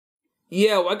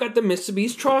Yeah, I got the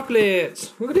Mrbeast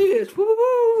chocolates. Look at this. Woo, woo,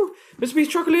 woo. Mrbeast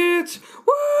chocolates.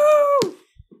 Woo!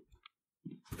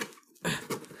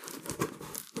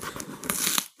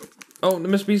 Oh, the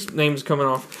Mrbeast name's coming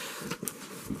off.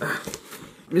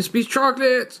 Mrbeast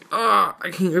chocolates. Ah, I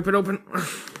can't rip it open.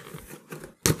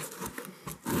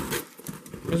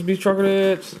 Mrbeast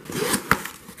chocolates.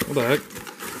 What the heck?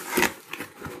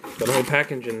 Got a whole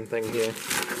packaging thing here.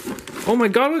 Oh my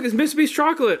god, look, it's Mrbeast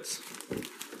chocolates.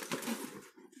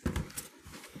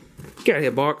 Get out of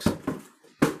here, box.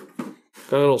 Got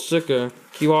a little sticker,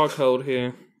 QR code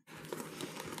here.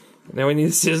 Now we need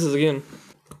the scissors again.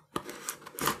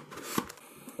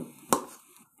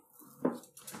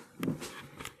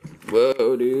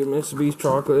 Whoa, dude, Mrbeast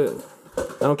chocolate.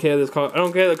 I don't care. This called. I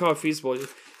don't care. They call it Feastable.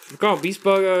 It's called Beast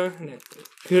Burger.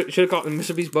 Should have called it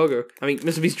Mrbeast Burger. I mean,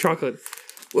 Mrbeast chocolate.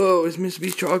 Whoa, it's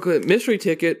Mrbeast chocolate. Mystery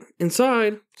ticket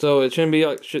inside. So it shouldn't be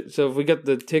like. So if we get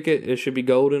the ticket, it should be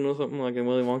golden or something like in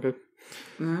Willy Wonka.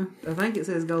 No, I think it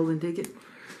says golden ticket.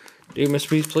 Dude,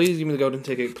 Mrbeast, please give me the golden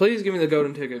ticket. Please give me the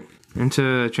golden ticket.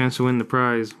 Into a chance to win the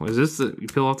prize. What is this? You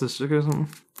peel off the sticker or something?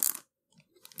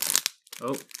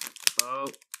 Oh.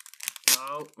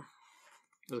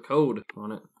 There's a code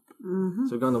on it. Mm-hmm.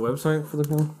 So go on the website for the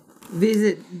code?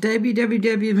 Visit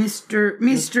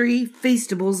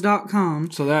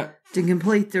www.mysteryfeastables.com So that... to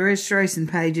complete the registration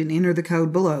page and enter the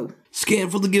code below. Scan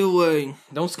for the giveaway.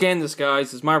 Don't scan this,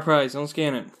 guys. It's my prize. Don't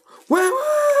scan it. Wait!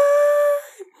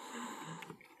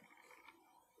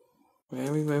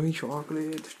 Very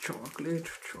chocolate.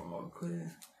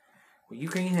 Well, you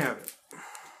can't have it.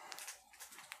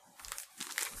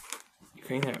 You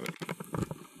can't have it.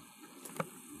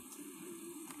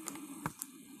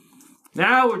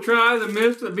 Now we'll try the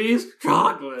Mrbeast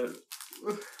chocolate.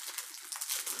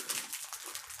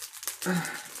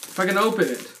 If I can open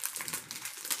it.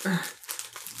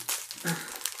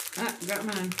 Got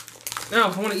mine. No,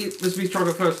 I want to eat Mrbeast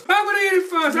chocolate first. I'm going to eat it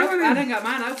first. Nope, I done got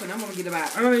mine open. I'm going to get it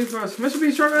back. I'm going to eat it first.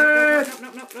 Mrbeast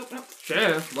chocolate. Nope.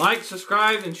 Share, like,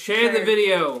 subscribe, and share the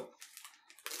video.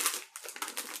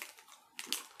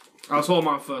 I'll swallow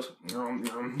mine first.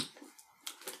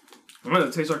 I know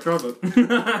that tastes like chocolate.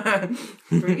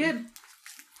 Pretty good.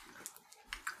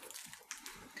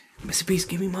 Mrbeast,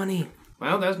 give me money.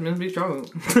 Well, that's Mrbeast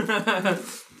chocolate.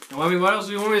 Well, I mean, what else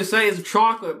do you want me to say? It's a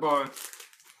chocolate bar.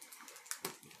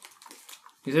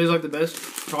 He says it's like the best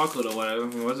chocolate or whatever. I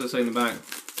mean, what does it say in the back?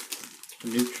 The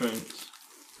nutrients.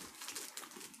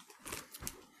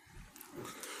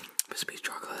 Mrbeast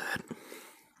chocolate.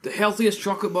 The healthiest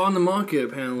chocolate bar on the market,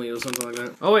 apparently, or something like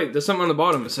that. Oh, wait, there's something on the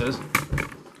bottom it says.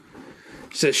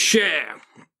 It says share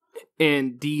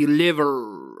and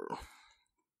deliver.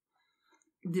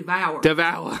 Devour.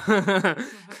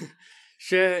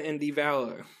 Share and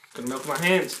devour. Gonna melt my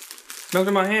hands.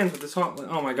 Melting my hands with this hot.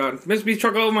 Oh my god. Mrbeast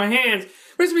chocolate over my hands.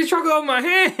 Mrbeast chocolate over my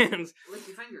hands. Lick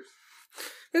your fingers.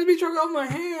 Mrbeast chocolate over my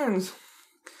hands.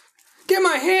 Get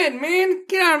my head, man.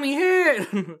 Get out of me head.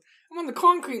 I'm on the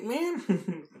concrete, man.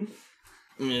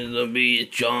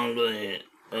 Mrbeast chocolate.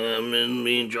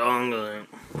 Mrbeast chocolate.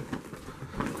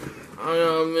 I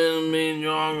got Mrbeast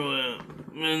chocolate.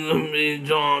 Mrbeast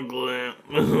chocolate.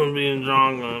 Mrbeast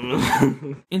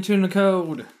chocolate. Enter in the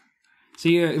code.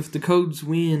 See if the codes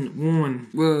win. One.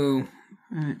 Whoa.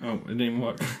 Right. Oh, it didn't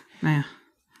work. Now,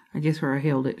 I guess where I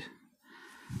held it.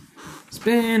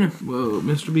 Spin. Whoa,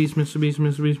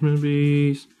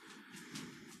 Mrbeast.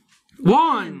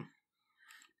 One.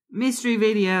 Mystery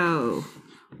video.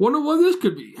 Wonder what this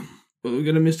could be. Well, we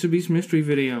got a Mrbeast mystery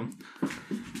video.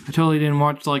 I totally didn't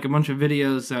watch like a bunch of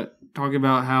videos that talk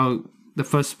about how the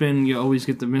first spin you always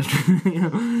get the mystery video.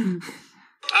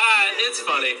 It's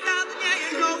funny.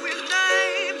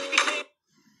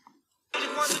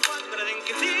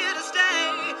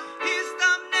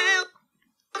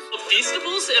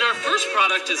 Feastables, and our first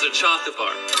product is a chocolate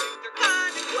bar.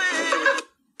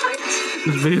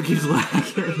 This video keeps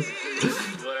lagging.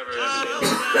 Whatever.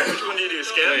 Which one do you do?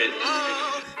 Scan?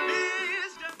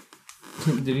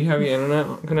 Did you have your internet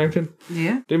connected?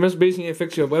 Yeah. They must be need to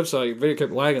fix your website. Your video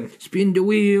kept lagging. Spin the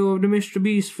wheel of the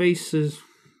Mrbeast faces.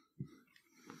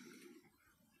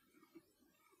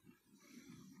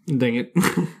 Dang it.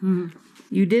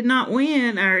 You did not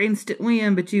win our instant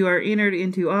win, but you are entered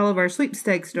into all of our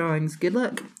sweepstakes drawings. Good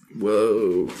luck.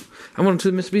 Whoa. I went to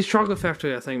the Mrbeast Chocolate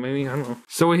Factory, I think, maybe. I don't know.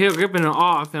 So we're here gripping it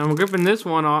off, and I'm gripping this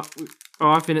one off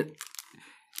and it.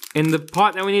 And the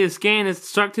part that we need to scan is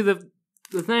stuck to the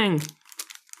thing.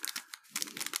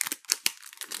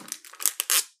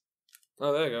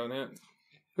 Oh, there you go, Nat.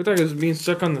 Looked like it was being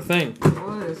stuck on the thing. It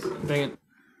was. Dang it.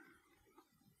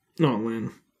 Not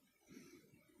win.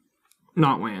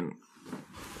 Not win.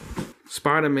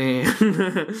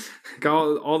 Spider-Man.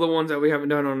 Got all the ones that we haven't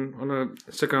done on a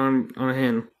sticker on a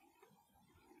hand.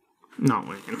 Not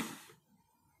winning.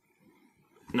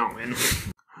 Not winning.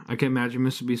 I can't imagine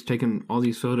Mrbeast taking all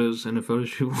these photos in a photo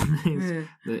shoot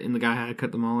and the guy had to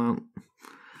cut them all out.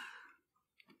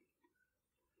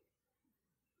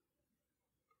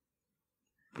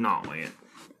 Not winning.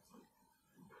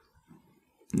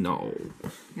 No.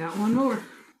 Got one more.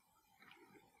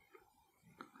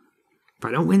 If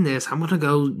I don't win this, I'm gonna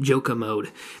go Joker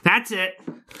mode. That's it.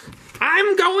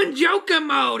 I'm going Joker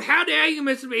mode. How dare you,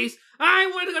 Mrbeast? I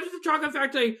want to go to the chocolate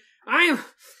factory. I'm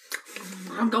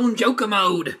going Joker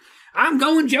mode. I'm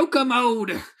going Joker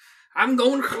mode. I'm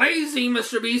going crazy,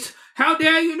 Mrbeast. How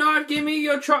dare you not give me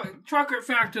your chocolate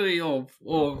factory? Oh,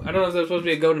 I don't know if there's supposed to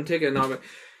be a golden ticket or not, but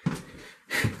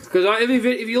because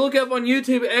if you look up on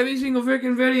YouTube, every single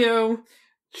freaking video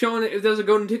showing if there's a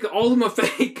golden ticket, all of them are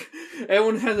fake.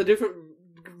 Everyone has a different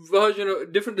version, or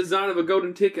different design of a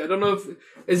golden ticket. I don't know if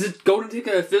is it golden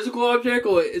ticket a physical object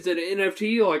or is it an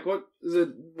NFT? Like what is it?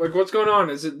 Like what's going on?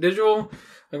 Is it digital?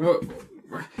 Like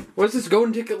what's this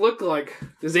golden ticket look like?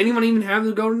 Does anyone even have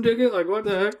the golden ticket? Like what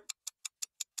the heck?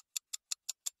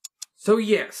 So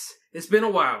yes, it's been a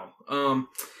while.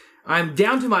 I'm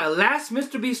down to my last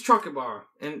Mrbeast chocolate bar.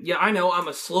 And yeah, I know I'm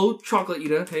a slow chocolate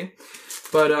eater, okay?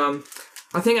 But I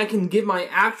think I can give my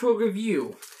actual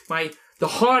review. The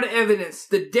hard evidence,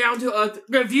 the down-to-earth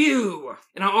review.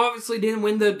 And I obviously didn't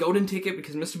win the golden ticket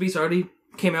because Mrbeast already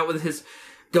came out with his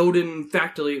golden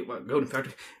factory,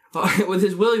 with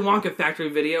his Willy Wonka factory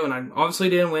video, and I obviously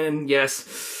didn't win. Yes,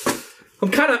 I'm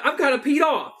kind of peed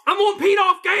off. I'm one peed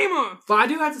off gamer. But I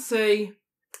do have to say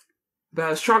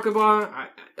about his chocolate bar.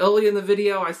 Early in the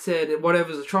video, I said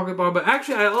whatever's a chocolate bar, but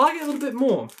actually I like it a little bit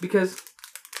more because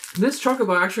this chocolate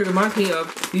bar actually reminds me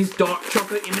of these dark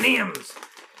chocolate M&Ms.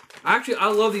 Actually, I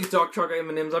love these dark chocolate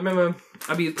M&Ms. I remember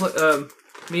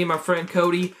me and my friend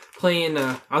Cody playing.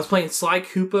 I was playing Sly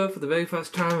Cooper for the very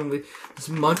first time, and we was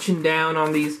munching down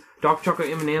on these dark chocolate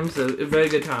M&Ms. A very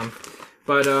good time.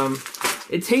 But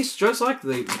it tastes just like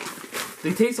they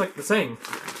taste like the same.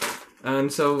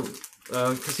 And so,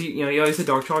 cause you always said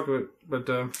dark chocolate, but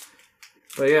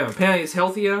yeah, apparently it's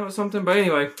healthier or something. But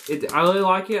anyway, I really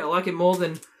like it. I like it more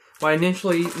than what I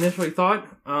initially thought.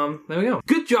 There we go.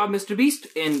 Good job, Mrbeast,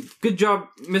 and good job,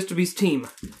 Mrbeast team.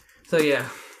 So yeah.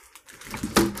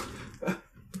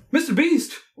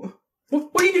 Mrbeast, what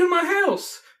are you doing in my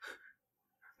house?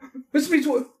 Mrbeast,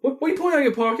 what are you pulling out of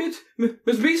your pocket?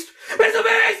 Mrbeast?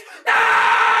 Mrbeast! No!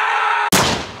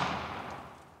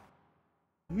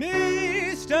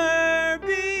 Mr.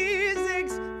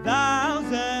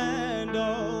 B6000,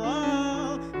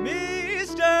 oh,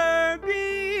 Mr.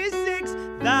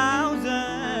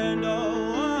 B6000,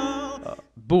 oh.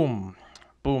 Boom,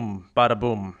 boom, bada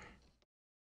boom.